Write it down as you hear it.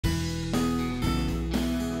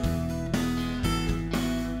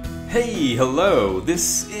Hey, hello!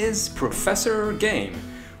 This is Professor Game,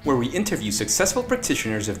 where we interview successful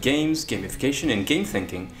practitioners of games, gamification, and game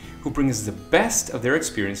thinking who bring us the best of their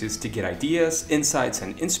experiences to get ideas, insights,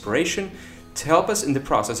 and inspiration to help us in the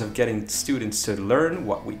process of getting students to learn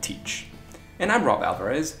what we teach. And I'm Rob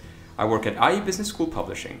Alvarez. I work at IE Business School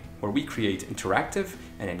Publishing, where we create interactive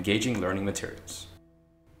and engaging learning materials.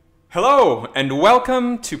 Hello, and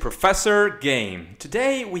welcome to Professor Game.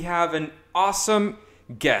 Today we have an awesome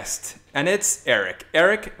guest, and it's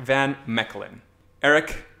Erik Van Mechelen.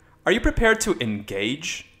 Erik, are you prepared to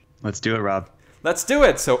engage? Let's do it, Rob. Let's do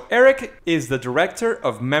it. So Erik is the Director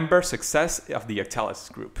of Member Success of the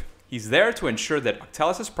Octalysis Group. He's there to ensure that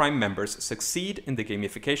Octalysis Prime members succeed in the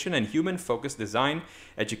gamification and human-focused design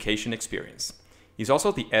education experience. He's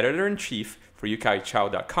also the Editor-in-Chief for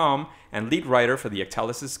yukaichao.com and lead writer for the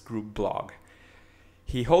Octalysis Group blog.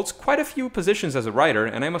 He holds quite a few positions as a writer,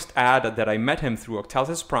 and I must add that I met him through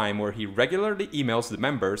Octalysis Prime, where he regularly emails the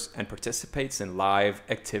members and participates in live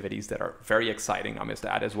activities that are very exciting, I must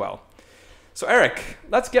add as well. So Erik,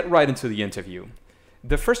 let's get right into the interview.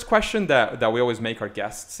 The first question that we always make our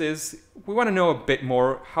guests is, we want to know a bit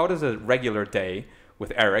more, how does a regular day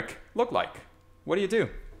with Erik look like? What do you do?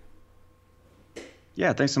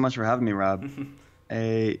 Yeah, thanks so much for having me, Rob.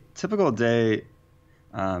 A typical day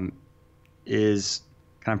is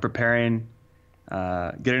kind of preparing,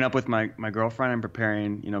 getting up with my girlfriend and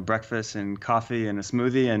preparing, breakfast and coffee and a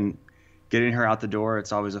smoothie and getting her out the door.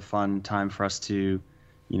 It's always a fun time for us to,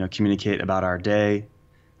 communicate about our day.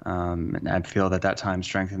 And I feel that time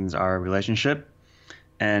strengthens our relationship.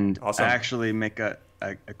 And Awesome. I actually make a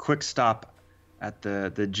quick stop at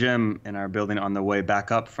the gym in our building on the way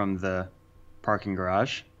back up from the parking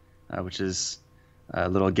garage, which is a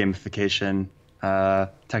little gamification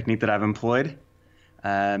technique that I've employed.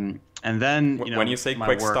 And then, when you say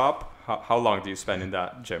quick stop, how long do you spend in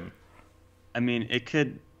that gym? I mean, it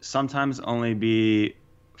could sometimes only be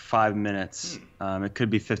 5 minutes. It could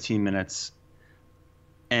be 15 minutes.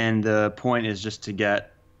 And the point is just to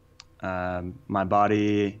get my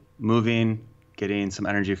body moving, getting some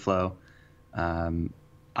energy flow.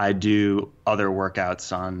 I do other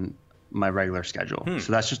workouts on my regular schedule.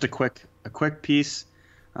 So that's just a quick piece.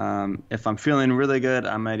 If I'm feeling really good,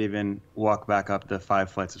 I might even walk back up the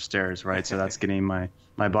 5 flights of stairs, right? So that's getting my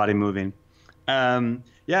body moving. And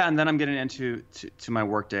then I'm getting into my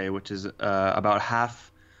work day, which is about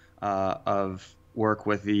half of work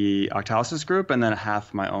with the Octalysis Group and then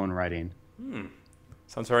half my own writing.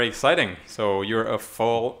 Sounds very exciting. So you're a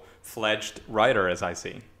full-fledged writer, as I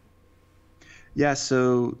see. Yeah,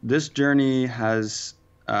 so this journey has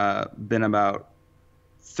been about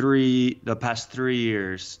the past 3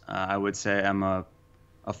 years. I would say I'm a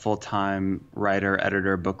full-time writer,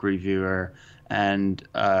 editor, book reviewer, and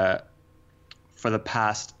for the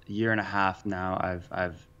past year and a half now,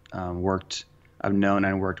 I've known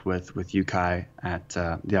and worked with Yukai at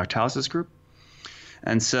the Octalysis Group.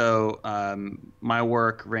 And so my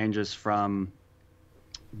work ranges from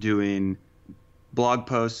doing blog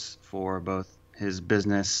posts for both his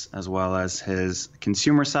business as well as his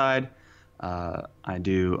consumer side. I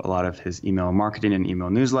do a lot of his email marketing and email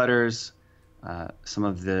newsletters, some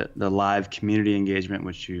of the live community engagement,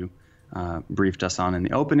 which you briefed us on in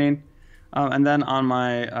the opening. And then on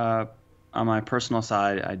my personal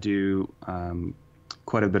side, I do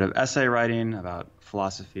quite a bit of essay writing about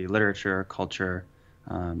philosophy, literature, culture,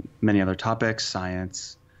 many other topics,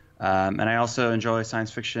 science. And I also enjoy science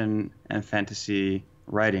fiction and fantasy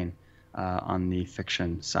writing on the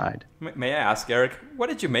fiction side. May I ask, Erik, what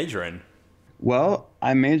did you major in? Well,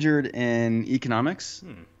 I majored in economics,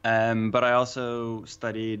 but I also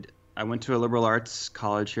I went to a liberal arts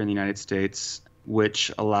college here in the United States,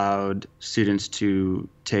 which allowed students to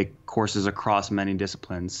take courses across many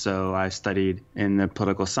disciplines. So I studied in the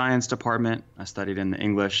political science department. I studied in the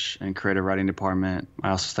English and creative writing department.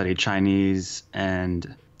 I also studied Chinese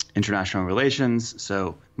and international relations.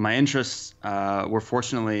 So my interests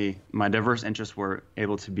my diverse interests were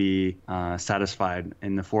able to be satisfied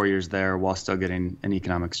in the 4 years there while still getting an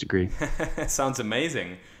economics degree. Sounds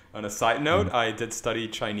amazing. On a side note, I did study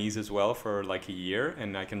Chinese as well for like a year,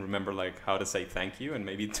 and I can remember like how to say thank you and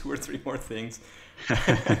maybe 2 or 3 more things.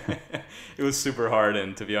 It was super hard,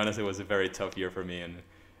 and to be honest, it was a very tough year for me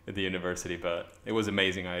at the university, but it was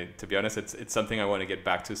amazing. To be honest, it's something I want to get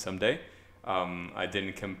back to someday. I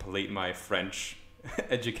didn't complete my French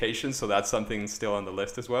education, so that's something still on the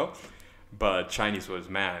list as well. But Chinese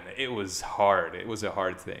it was hard. It was a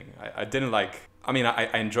hard thing.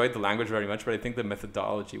 I enjoyed the language very much, but I think the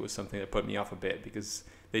methodology was something that put me off a bit because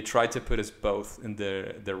they tried to put us both in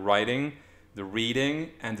the writing the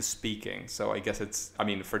reading and the speaking. So I guess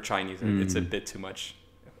for Chinese, it's a bit too much.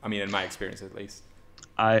 I mean, in my experience at least.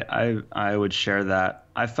 I would share that.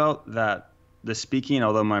 I felt that the speaking,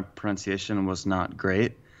 although my pronunciation was not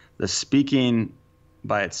great, the speaking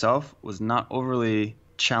by itself was not overly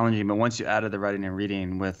challenging. But once you added the writing and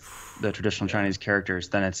reading with the traditional Chinese characters,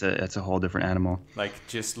 then it's a whole different animal. Like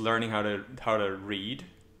just learning how to read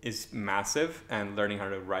is massive, and learning how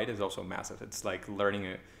to write is also massive. It's like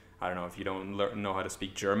learning I don't know, if you don't know how to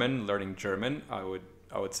speak German, learning German, I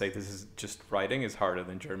would say this is just writing is harder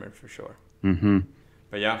than German for sure. Mm-hmm.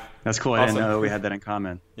 But yeah. That's cool. I didn't know we had that in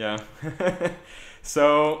common. Yeah.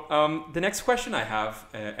 So the next question I have,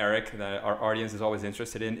 Erik, that our audience is always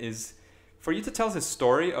interested in is for you to tell us a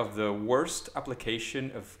story of the worst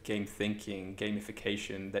application of game thinking,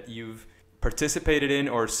 gamification that you've participated in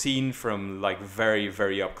or seen from like very,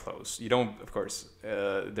 very up close. You don't, of course,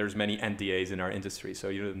 there's many NDAs in our industry, so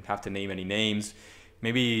you don't have to name any names.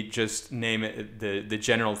 Maybe just name it, the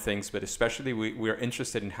general things, but especially we're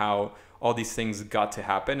interested in how all these things got to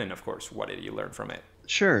happen, and of course, what did you learn from it?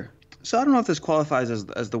 Sure. So I don't know if this qualifies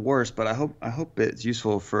as the worst, but I hope it's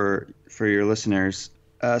useful for your listeners.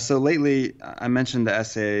 So lately, I mentioned the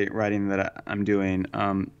essay writing that I'm doing.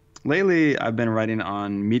 Lately, I've been writing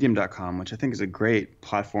on Medium.com, which I think is a great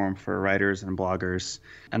platform for writers and bloggers.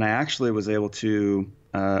 And I actually was able to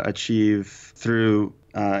achieve through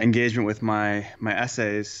engagement with my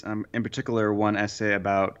essays, in particular one essay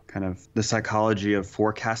about kind of the psychology of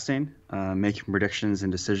forecasting, making predictions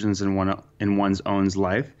and decisions in one's own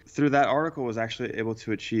life. Through that article, I was actually able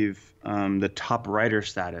to achieve the top writer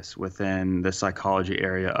status within the psychology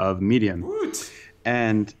area of Medium. Woot.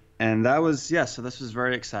 And that was, so this was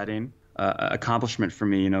very exciting accomplishment for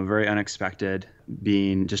me, very unexpected,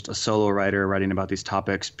 being just a solo writer writing about these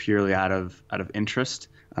topics purely out of interest.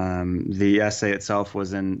 The essay itself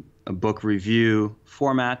was in a book review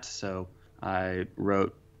format, so I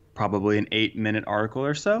wrote probably an 8-minute article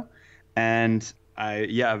or so. And I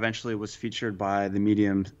eventually was featured by the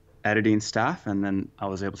Medium editing staff, and then I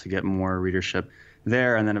was able to get more readership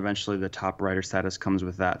there, and then eventually the top writer status comes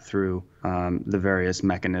with that through the various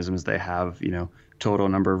mechanisms they have, total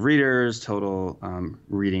number of readers, total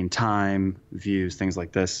reading time, views, things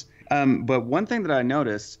like this. But one thing that I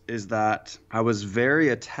noticed is that I was very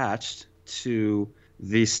attached to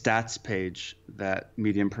the stats page that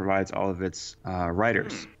Medium provides all of its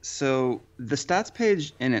writers. So the stats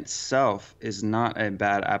page in itself is not a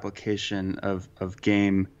bad application of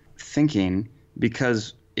game thinking,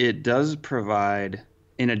 because it does provide,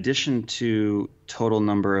 in addition to total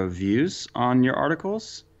number of views on your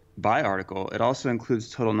articles, by article, it also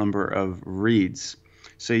includes total number of reads.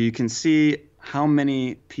 So you can see how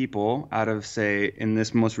many people out of, say, in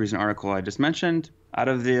this most recent article I just mentioned, out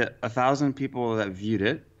of the 1,000 people that viewed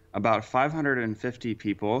it, about 550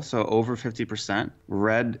 people, so over 50%,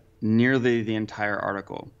 read nearly the entire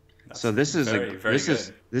article. So this is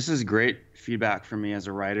this is great feedback for me as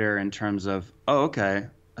a writer in terms of,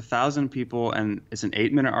 1,000 people, and it's an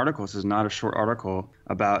 8-minute article. This is not a short article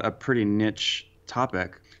about a pretty niche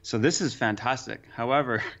topic. So this is fantastic.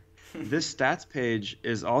 However, this stats page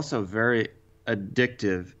is also very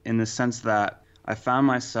addictive in the sense that I found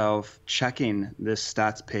myself checking this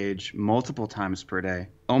stats page multiple times per day,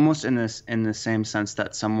 almost in the same sense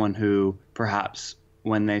that someone who perhaps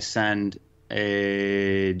when they send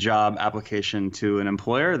a job application to an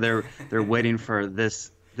employer, they're waiting for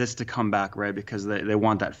this to come back, right? Because they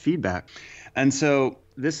want that feedback. And so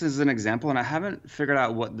this is an example, and I haven't figured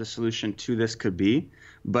out what the solution to this could be,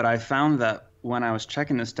 but I found that when I was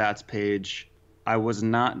checking the stats page, I was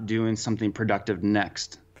not doing something productive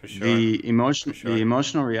next. For sure. The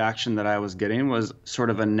emotional reaction that I was getting was sort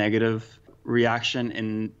of a negative reaction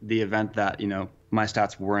in the event that, my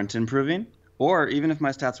stats weren't improving. Or even if my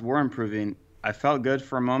stats were improving, I felt good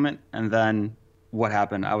for a moment, and then what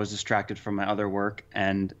happened? I was distracted from my other work,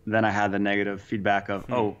 and then I had the negative feedback of,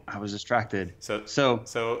 I was distracted. So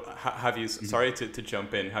have you? Sorry to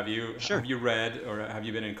jump in. Have you read or have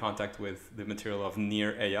you been in contact with the material of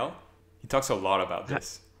Nir Eyal? He talks a lot about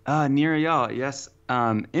this. Nir Eyal, yes.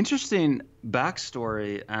 Interesting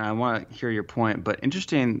backstory, and I want to hear your point, but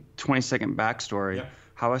interesting 20-second backstory. Yeah.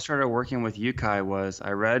 How I started working with Yukai was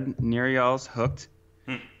I read Nir Eyal's Hooked,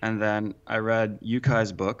 and then I read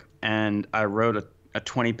Yukai's book, and I wrote a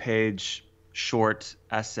 20-page short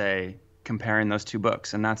essay comparing those two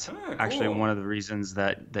books, and that's actually one of the reasons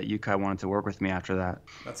that Yukai wanted to work with me after that.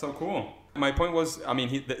 That's so cool. My point was,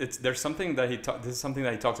 there's something that this is something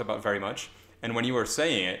that he talks about very much, and when you were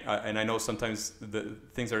saying it, and I know sometimes the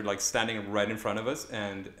things are like standing right in front of us,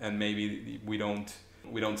 and maybe we don't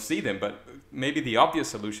We don't see them, but maybe the obvious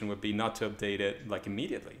solution would be not to update it like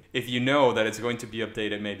immediately. If you know that it's going to be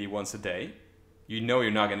updated maybe once a day, you know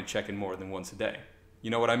you're not going to check in more than once a day. You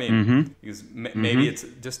know what I mean? Because maybe it's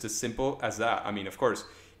just as simple as that. I mean, of course,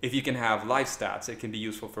 if you can have live stats, it can be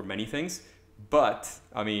useful for many things. But,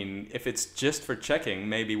 I mean, if it's just for checking,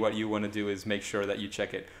 maybe what you want to do is make sure that you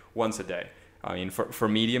check it once a day. I mean, for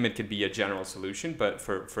Medium, it could be a general solution, but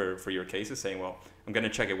for your cases, saying, well, I'm going to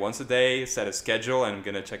check it once a day, set a schedule, and I'm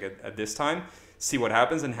going to check it at this time, see what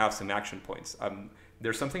happens, and have some action points.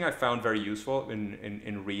 There's something I found very useful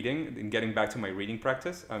in reading, in getting back to my reading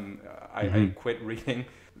practice. I quit reading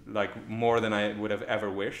like more than I would have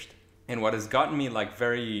ever wished. And what has gotten me like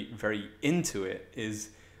very, very into it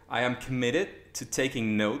is I am committed to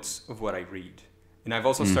taking notes of what I read. And I've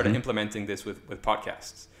also started implementing this with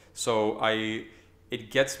podcasts. So it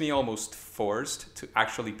gets me almost forced to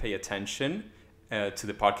actually pay attention to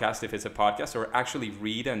the podcast, if it's a podcast, or actually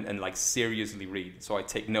read and like seriously read. So I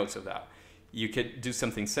take notes of that. You could do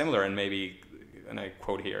something similar and maybe, and I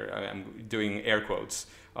quote here, I'm doing air quotes,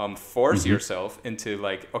 force yourself into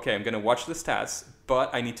like, okay, I'm going to watch the stats,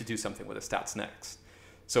 but I need to do something with the stats next.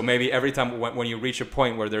 So maybe every time when you reach a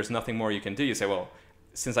point where there's nothing more you can do, you say, well,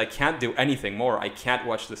 since I can't do anything more, I can't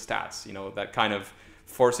watch the stats. You know, that kind of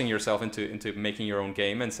forcing yourself into making your own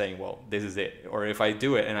game and saying, well, this is it. Or if I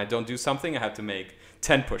do it and I don't do something, I have to make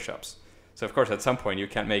 10 push-ups. So of course, at some point you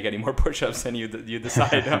can't make any more push-ups and you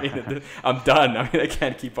decide, I mean, I'm done. I mean, I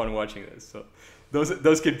can't keep on watching this. So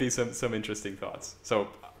those could be some interesting thoughts. So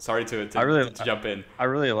sorry to jump in. I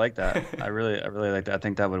really like that. I really like that. I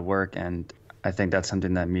think that would work. And I think that's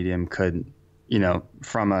something that Medium could, you know,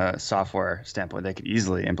 from a software standpoint, they could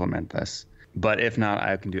easily implement this. But if not,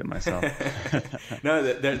 I can do it myself. No,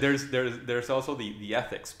 there's also the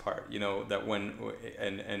ethics part, you know, that when,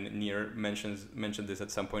 and Nir mentioned this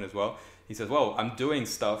at some point as well. He says, well, I'm doing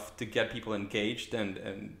stuff to get people engaged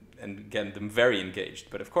and get them very engaged.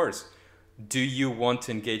 But of course, do you want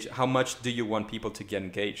to engage? How much do you want people to get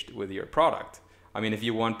engaged with your product? I mean, if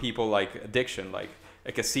you want people like addiction, like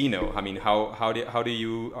a casino, I mean, are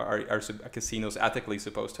casinos ethically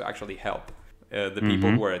supposed to actually help the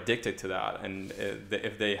people who are addicted to that? And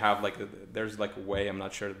if they have there's like a way, I'm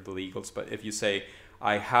not sure the legals, but if you say,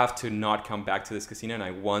 I have to not come back to this casino and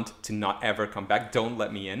I want to not ever come back, don't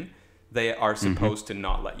let me in, they are supposed to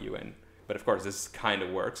not let you in. But of course, this kind of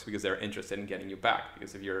works because they're interested in getting you back.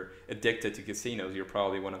 Because if you're addicted to casinos, you're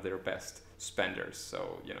probably one of their best spenders.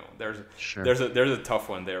 So, you know, there's a tough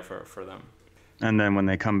one there for them. And then when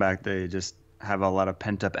they come back, they just have a lot of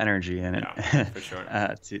pent up energy in it, for sure.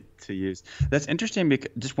 to use. That's interesting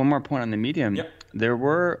because just one more point on the Medium. Yep. There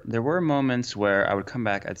were moments where I would come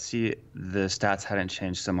back, I'd see the stats hadn't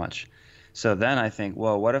changed so much. So then I think,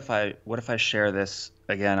 well, what if I share this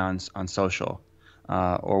again on social?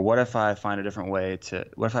 Or what if I find a different way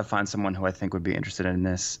what if I find someone who I think would be interested in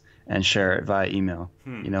this and share it via email,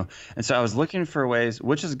 you know? And so I was looking for ways,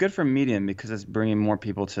 which is good for Medium because it's bringing more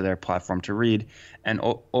people to their platform to read. And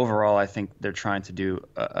overall, I think they're trying to do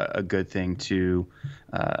a good thing to,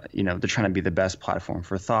 you know, they're trying to be the best platform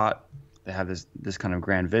for thought. They have this kind of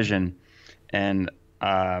grand vision. And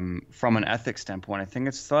from an ethics standpoint, I think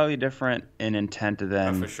it's slightly different in intent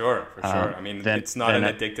than... for sure. I mean, it's not an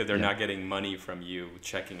addictive. They're not getting money from you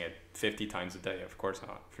checking it 50 times a day. Of course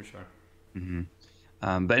not, for sure.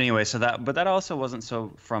 But anyway, but that also wasn't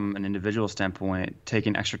so from an individual standpoint,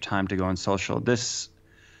 taking extra time to go on social. This,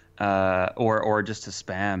 or just to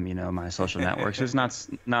spam, you know, my social networks is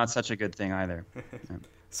not such a good thing either. Yeah.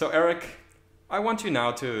 So Erik, I want you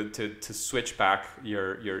now to switch back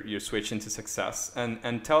your switch into success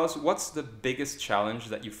and tell us what's the biggest challenge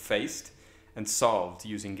that you faced and solved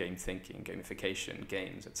using game thinking, gamification,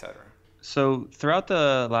 games, etc. So throughout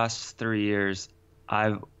the last 3 years,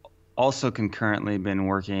 I've also concurrently been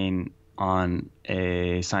working on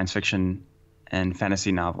a science fiction and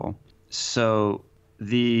fantasy novel. So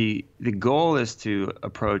the goal is to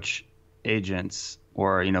approach agents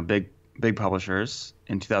or, you know, big publishers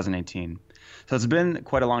in 2018. So it's been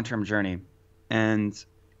quite a long-term journey. And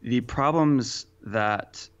the problems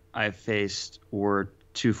that I faced were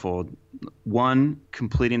twofold. One,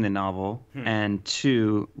 completing the novel, and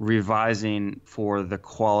two, revising for the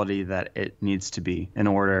quality that it needs to be in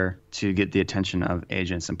order to get the attention of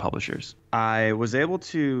agents and publishers. I was able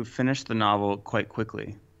to finish the novel quite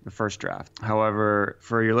quickly, the first draft. However,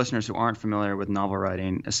 for your listeners who aren't familiar with novel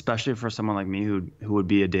writing, especially for someone like me who would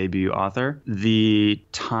be a debut author, the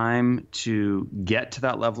time to get to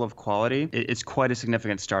that level of quality, it's quite a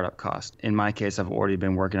significant startup cost. In my case, I've already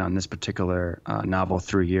been working on this particular novel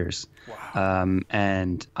 3 years. Wow.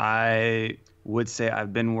 And I would say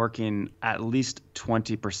I've been working at least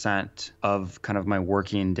 20% of kind of my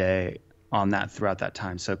working day on that throughout that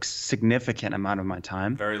time. So significant amount of my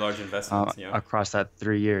time. Very large investments, yeah. Across that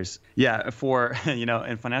 3 years. Yeah, for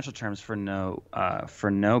in financial terms, for no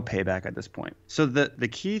payback at this point. So the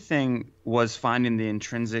key thing was finding the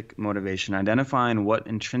intrinsic motivation, identifying what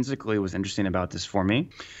intrinsically was interesting about this for me,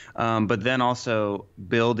 but then also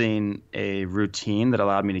building a routine that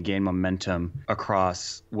allowed me to gain momentum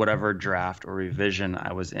across whatever draft or revision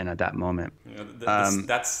I was in at that moment.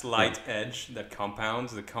 That slight edge that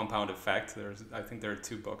compounds, the compound effect. I think there are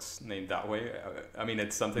 2 books named that way. I mean,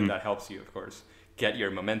 it's something that helps you, of course, get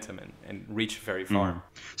your momentum and reach very far.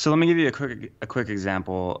 So let me give you a quick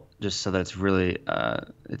example, just so that it's really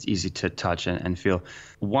it's easy to touch and feel.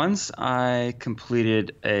 Once I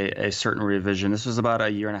completed a certain revision, this was about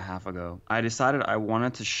a year and a half ago, I decided I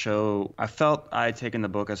wanted to show. I felt I had taken the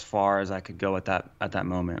book as far as I could go at that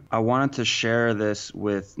moment. I wanted to share this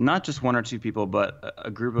with not just 1 or 2 people, but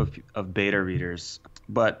a group of beta readers.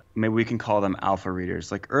 But maybe we can call them alpha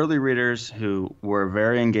readers, like early readers who were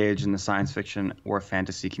very engaged in the science fiction or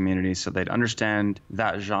fantasy community, so they'd understand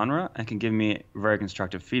that genre and can give me very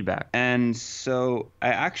constructive feedback. And so I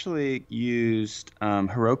actually used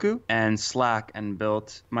Heroku and Slack and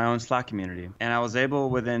built my own Slack community. And I was able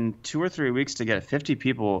within 2 or 3 weeks to get 50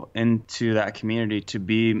 people into that community to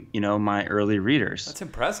be, my early readers. That's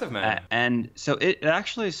impressive, man. And so it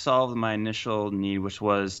actually solved my initial need, which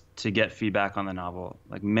was to get feedback on the novel.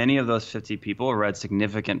 Like many of those 50 people read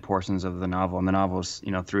significant portions of the novel, and the novel's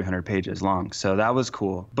 300 pages long. So that was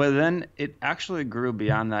cool. But then it actually grew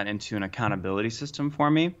beyond that into an accountability system for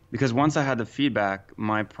me, because once I had the feedback,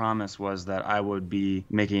 my promise was that I would be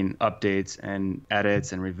making updates and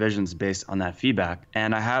edits and revisions based on that feedback.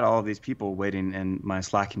 And I had all of these people waiting in my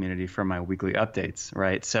Slack community for my weekly updates,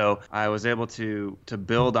 right? So I was able to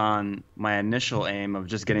build on my initial aim of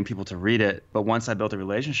just getting people to read it. But once I built a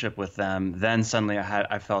relationship with them, then suddenly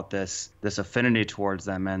I felt this affinity towards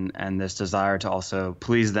them and this desire to also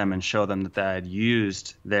please them and show them that I had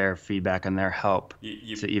used their feedback and their help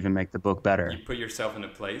to even make the book better. You put yourself in a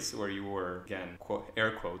place where you were, again,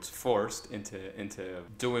 air quotes, forced into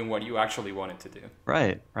doing what you actually wanted to do.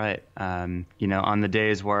 Right. On the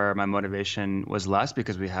days where my motivation was less,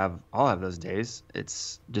 because we all have those days,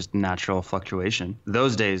 it's just natural fluctuation.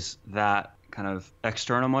 Those days, that kind of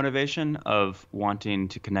external motivation of wanting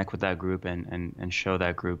to connect with that group and show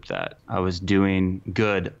that group that I was doing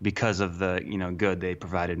good because of the good they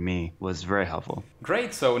provided me was very helpful.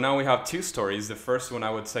 Great. So now we have 2 stories. The first one, I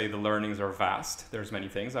would say the learnings are vast. There's many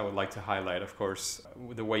things I would like to highlight. Of course,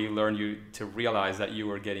 the way you learn to realize that you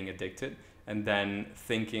were getting addicted, and then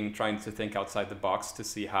trying to think outside the box to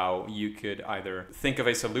see how you could either think of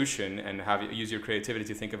a solution and use your creativity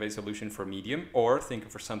to think of a solution for Medium, or think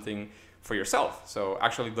for something for yourself. So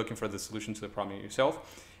actually looking for the solution to the problem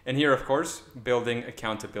yourself. And here, of course, building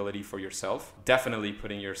accountability for yourself, definitely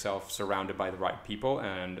putting yourself surrounded by the right people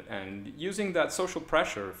and using that social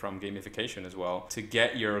pressure from gamification as well to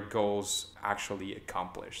get your goals actually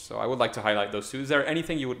accomplished. So I would like to highlight those 2. Is there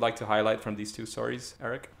anything you would like to highlight from these 2 stories,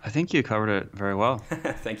 Erik? I think you covered it very well.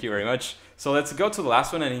 Thank you very much. So let's go to the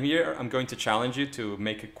last one. And here I'm going to challenge you to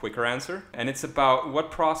make a quicker answer. And it's about what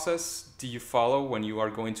process do you follow when you are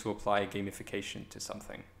going to apply gamification to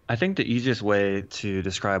something? I think the easiest way to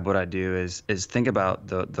describe what I do is think about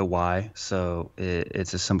the why. So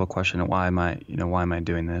it's a simple question: why am I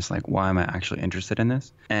doing this? Like, why am I actually interested in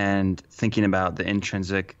this? And thinking about the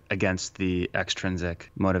intrinsic against the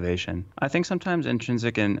extrinsic motivation. I think sometimes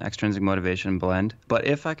intrinsic and extrinsic motivation blend, but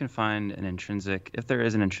if I can find if there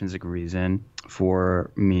is an intrinsic reason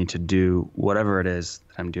for me to do whatever it is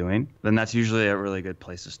that I'm doing, then that's usually a really good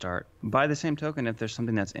place to start. By the same token, if there's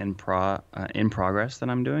something that's in progress that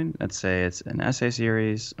I'm doing, let's say it's an essay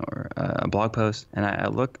series or a blog post, and I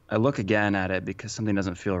look again at it because something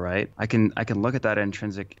doesn't feel right, I can look at that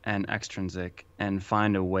intrinsic and extrinsic and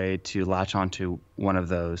find a way to latch onto one of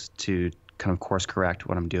those to kind of course correct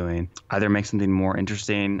what I'm doing. Either make something more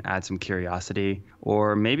interesting, add some curiosity,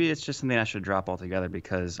 or maybe it's just something I should drop altogether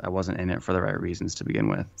because I wasn't in it for the right reasons to begin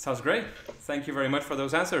with. Sounds great. Thank you very much for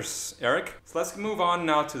those answers, Erik. So let's move on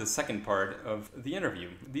now to the second part of the interview.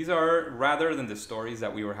 These are, rather than the stories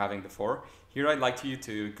that we were having before, here I'd like you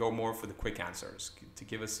to go more for the quick answers, to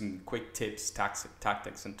give us some quick tips,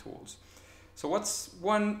 tactics, and tools. So what's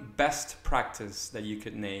one best practice that you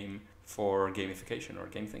could name for gamification or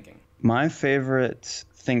game thinking? My favorite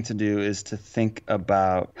thing to do is to think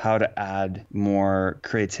about how to add more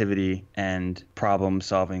creativity and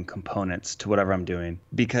problem-solving components to whatever I'm doing,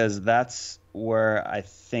 because that's where I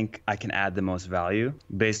think I can add the most value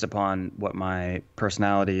based upon what my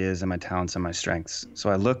personality is and my talents and my strengths. So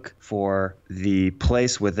I look for the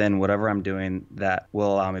place within whatever I'm doing that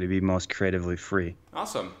will allow me to be most creatively free.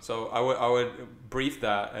 Awesome. So I would brief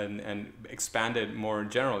that and expand it more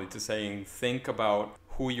generally to saying, think about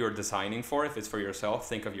who you're designing for. If it's for yourself,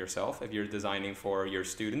 think of yourself. If you're designing for your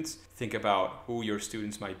students, think about who your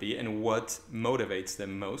students might be and what motivates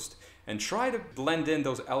them most, and try to blend in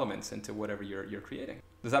those elements into whatever you're creating.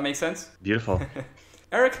 Does that make sense? Beautiful.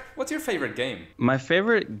 Erik, what's your favorite game? My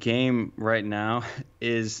favorite game right now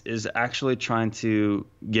is actually trying to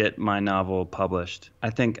get my novel published. I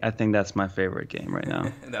think that's my favorite game right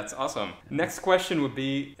now. That's awesome. Next question would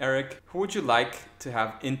be, Erik, who would you like to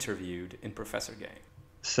have interviewed in Professor Game?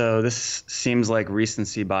 So this seems like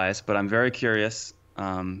recency bias, but I'm very curious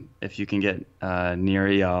if you can get Nir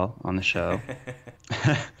Eyal on the show.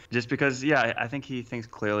 Just because, yeah, I think he thinks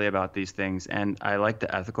clearly about these things, and I like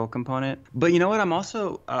the ethical component. But you know what?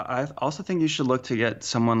 I also think you should look to get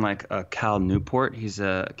someone like Cal Newport. He's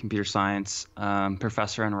a computer science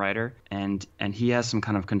professor and writer, and he has some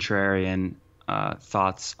kind of contrarian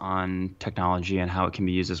thoughts on technology and how it can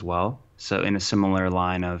be used as well. So in a similar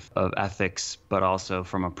line of ethics, but also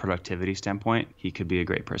from a productivity standpoint, he could be a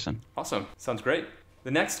great person. Awesome. Sounds great.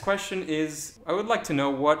 The next question is, I would like to know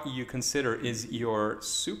what you consider is your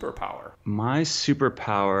superpower. My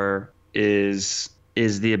superpower is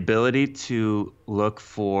the ability to look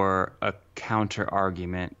for a counter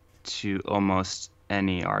argument to almost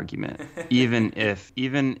any argument, even if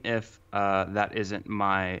that isn't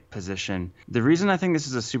my position. The reason I think this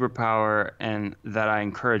is a superpower, and that I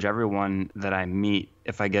encourage everyone that I meet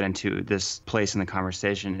if I get into this place in the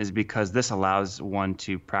conversation, is because this allows one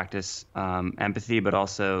to practice empathy, but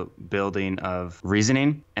also building of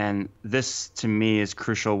reasoning. And this, to me, is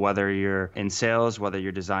crucial whether you're in sales, whether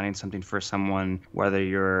you're designing something for someone, whether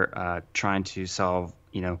you're trying to solve,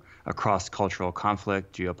 a cross-cultural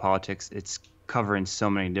conflict, geopolitics. It's covering so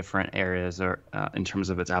many different areas or in terms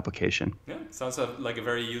of its application. Yeah, sounds like a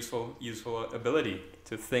very useful ability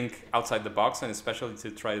to think outside the box, and especially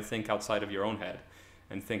to try to think outside of your own head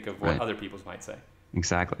and think of what other people might say.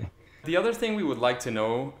 Exactly. The other thing we would like to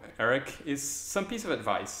know, Erik, is some piece of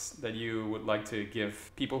advice that you would like to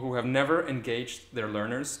give people who have never engaged their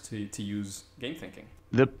learners to use game thinking.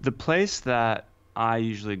 The place that I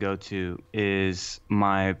usually go to is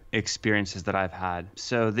my experiences that I've had.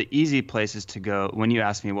 So the easy places to go, when you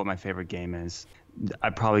ask me what my favorite game is, I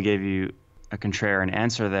probably gave you a contrarian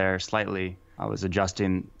answer there slightly. I was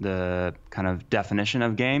adjusting the kind of definition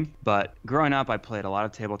of game. But growing up, I played a lot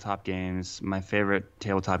of tabletop games. My favorite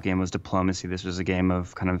tabletop game was Diplomacy. This was a game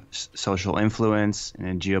of kind of social influence in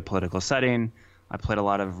a geopolitical setting. I played a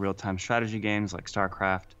lot of real-time strategy games like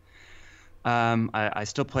StarCraft. I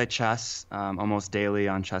still play chess almost daily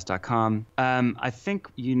on chess.com. I think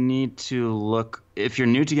you need to look, if you're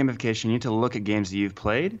new to gamification, you need to look at games that you've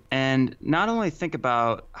played and not only think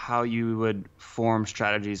about how you would form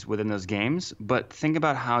strategies within those games, but think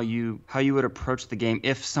about how you would approach the game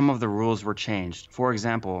if some of the rules were changed. For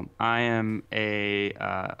example, I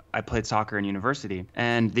played soccer in university,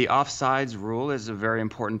 and the offsides rule is a very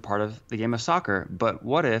important part of the game of soccer. But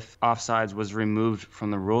what if offsides was removed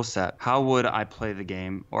from the rule set? How would I play the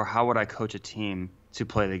game, or how would I coach a team to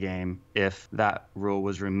play the game if that rule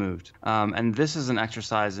was removed? And this is an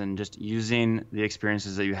exercise in just using the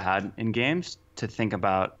experiences that you had in games to think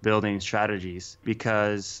about building strategies,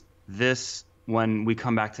 because this, when we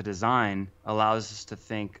come back to design, allows us to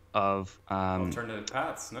think of alternative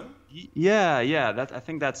paths. No? Yeah. I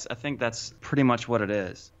think that's pretty much what it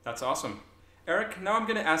is. That's awesome. Erik, now I'm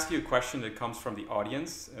going to ask you a question that comes from the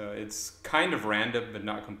audience. It's kind of random, but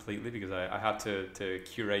not completely, because I have to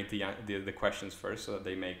curate the questions first so that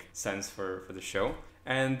they make sense for the show.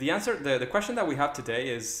 And the question that we have today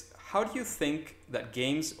is, how do you think that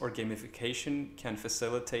games or gamification can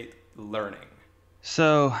facilitate learning?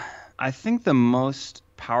 So I think the most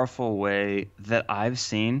powerful way that I've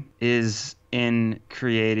seen is in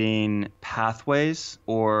creating pathways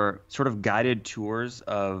or sort of guided tours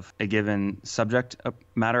of a given subject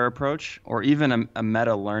matter approach, or even a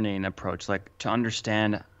meta learning approach, like to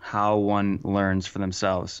understand how one learns for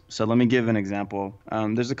themselves. So let me give an example.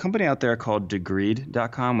 There's a company out there called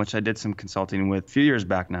Degreed.com, which I did some consulting with a few years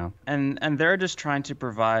back now. And they're just trying to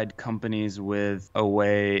provide companies with a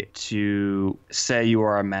way to, say you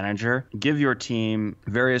are a manager, give your team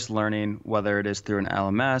various learning, whether it is through an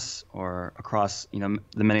LMS or across the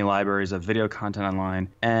many libraries of video content online,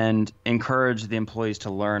 and encourage the employees to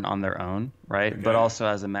learn on their own, right? Okay. But also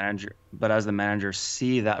as a manager, but as the manager,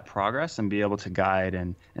 see that progress and be able to guide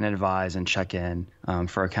and advise and check in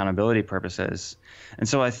for accountability purposes. And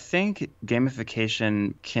so I think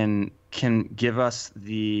gamification can give us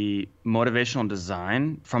the motivational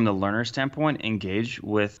design from the learner standpoint, engage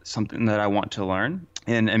with something that I want to learn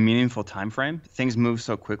in a meaningful time frame. Things move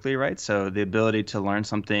so quickly, right? So the ability to learn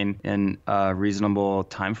something in a reasonable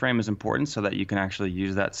time frame is important so that you can actually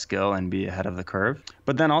use that skill and be ahead of the curve.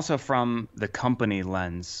 But then also from the company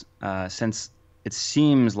lens, since it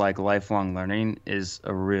seems like lifelong learning is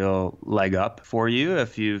a real leg up for you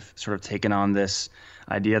if you've sort of taken on this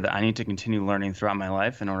idea that I need to continue learning throughout my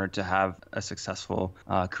life in order to have a successful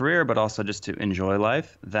career, but also just to enjoy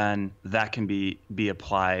life, then that can be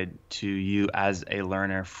applied to you as a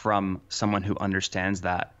learner from someone who understands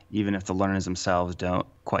that, even if the learners themselves don't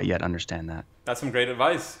quite yet understand that. That's some great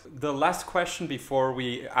advice. The last question before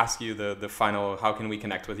we ask you the final, how can we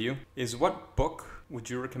connect with you, is what book would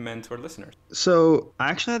you recommend to our listeners? So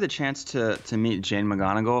I actually had the chance to meet Jane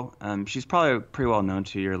McGonigal. She's probably pretty well known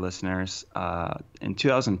to your listeners in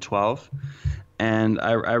 2012. And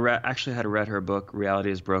I actually had read her book, Reality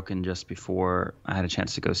is Broken, just before I had a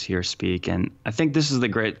chance to go see her speak. And I think this is the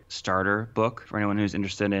great starter book for anyone who's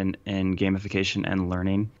interested in gamification and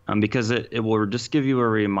learning, because it will just give you a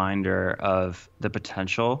reminder of the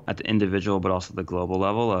potential at the individual, but also the global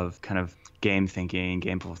level of kind of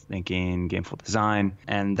gameful design.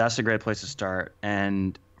 And that's a great place to start.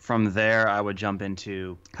 And from there, I would jump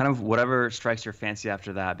into kind of whatever strikes your fancy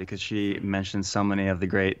after that, because she mentioned so many of the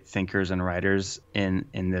great thinkers and writers in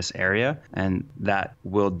this area, and that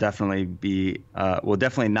will definitely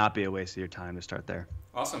not be a waste of your time to start there.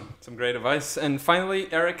 Awesome. Some great advice. And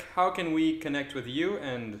finally, Erik, how can we connect with you?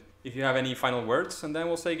 And if you have any final words, and then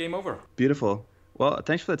we'll say game over. Beautiful. Well,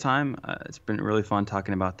 thanks for the time. It's been really fun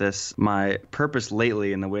talking about this. My purpose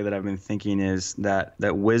lately and the way that I've been thinking is that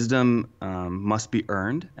wisdom must be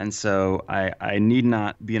earned. And so I need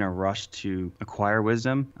not be in a rush to acquire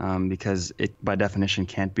wisdom because it, by definition,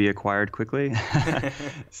 can't be acquired quickly.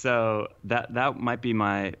 So that might be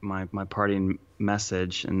my parting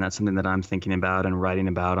message, and that's something that I'm thinking about and writing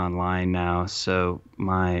about online now. So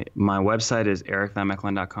my website is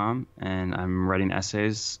erikvanmechelen.com, and I'm writing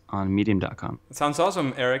essays on medium.com. It sounds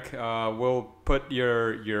awesome, Erik. We'll put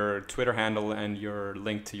your Twitter handle and your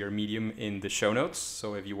link to your Medium in the show notes.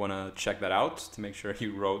 So if you want to check that out to make sure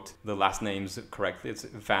you wrote the last names correctly, it's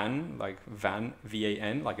Van, like Van,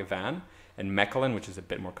 V-A-N, like a van, and Mechelen, which is a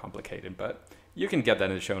bit more complicated, but you can get that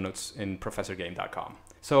in the show notes in professorgame.com.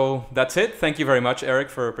 So that's it. Thank you very much, Erik,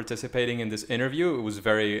 for participating in this interview. It was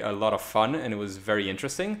a lot of fun, and it was very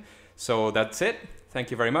interesting. So that's it.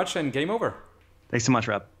 Thank you very much, and game over. Thanks so much,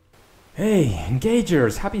 Rob. Hey,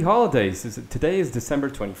 Engagers, happy holidays. Today is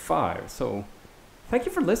December 25, so thank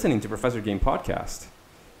you for listening to Professor Game Podcast.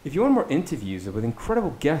 If you want more interviews with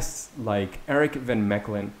incredible guests like Erik Van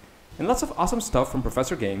Mechelen and lots of awesome stuff from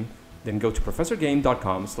Professor Game, then go to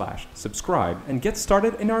professorgame.com/subscribe and get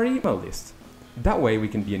started in our email list. That way we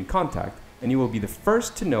can be in contact and you will be the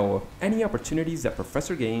first to know of any opportunities that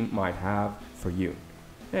Professor Game might have for you.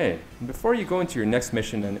 Hey, before you go into your next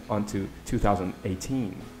mission and onto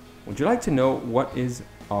 2018, would you like to know what is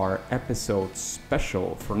our episode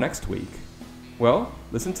special for next week? Well,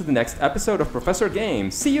 listen to the next episode of Professor Game.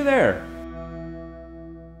 See you there!